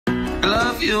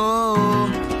love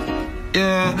you.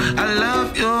 Yeah, I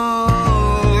love you.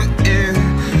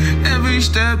 Yeah, every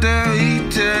step that we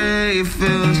take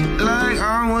feels like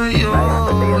I'm with you.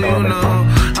 You know,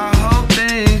 I hope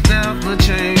things never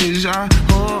change. I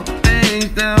hope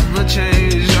things never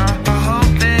change. I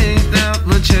hope things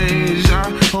never change. I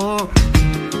hope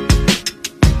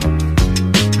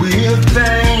we're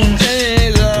things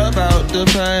about the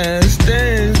past,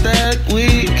 things that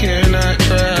we cannot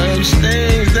grasp,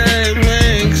 things that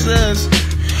makes us.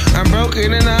 I'm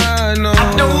broken and I know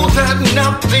that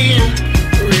nothing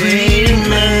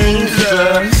remains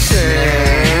the same.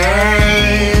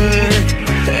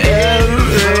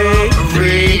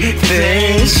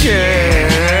 Everything's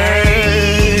changed.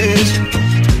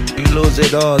 You lose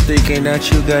it all, thinking that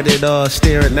you got it all,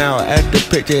 staring out at the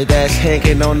picture that's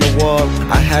hanging on the wall.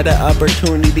 I had an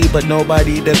opportunity, but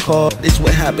nobody to call. This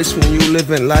what happens when you live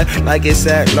in life like it's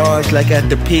at large, like at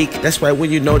the peak. That's right,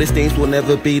 when you notice things will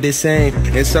never be the same.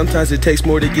 And sometimes it takes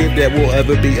more to give that will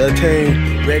ever be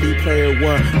attained. Ready Player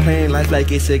One, playing life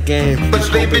like it's a game. But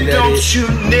baby, don't you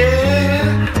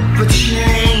never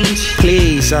change.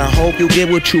 Please, I hope you get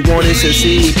what you want and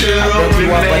succeed. I broke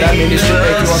you off, but I'm in this to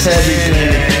break you off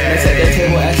everything. Let's at that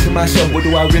table asking myself, what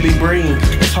do I really bring?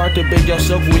 It's hard to be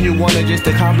yourself when you wanna just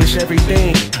accomplish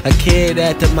everything. A kid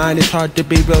at the mind, it's hard to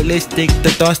be realistic.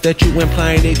 The thoughts that you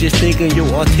implying, they just thinking you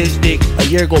autistic. A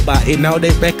year go by and now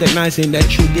they recognizing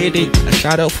that you did it. I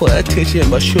shout out for attention,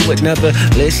 but you would never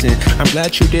listen. I'm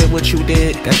glad you did what you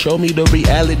did. That showed me the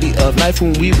reality of life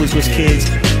when we was kids.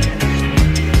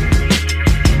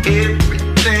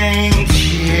 Everything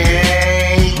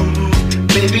changed,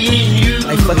 baby, you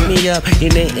Like fuck me up in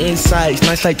the insides.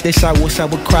 Nights like this I wish I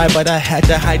would cry, but I had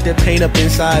to hide the pain up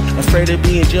inside. Afraid of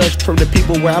being judged from the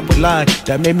people where I would lie.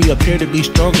 That made me appear to be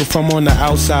stronger from on the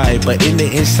outside, but in the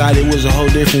inside it was a whole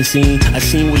different scene. I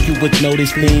seen where you would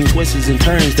notice things, twists and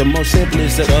turns, the most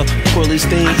simplest of the coolest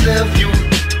things. I love you,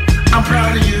 I'm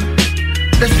proud of you.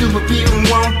 Let's do what we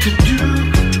want to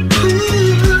do.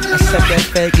 I said that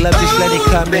fake love, just let it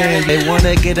come in. They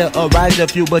wanna get a rise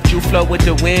of you, but you flow with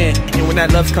the wind. And when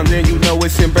that love comes in, you know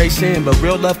it's embracing. But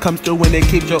real love comes through when it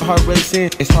keeps your heart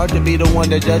racing. It's hard to be the one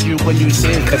to judge you when you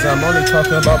sin, cause I'm only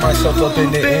talking about myself up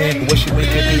in the end. Wishing we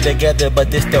could be together, but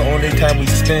this the only time we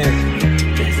spend.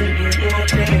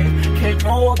 Can't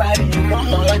nobody in my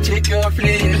heart take your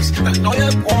place. I know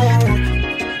you're born.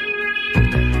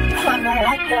 I know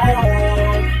I'm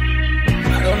born.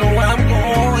 I don't know where I'm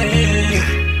going,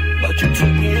 but you took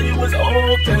me and it was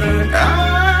open.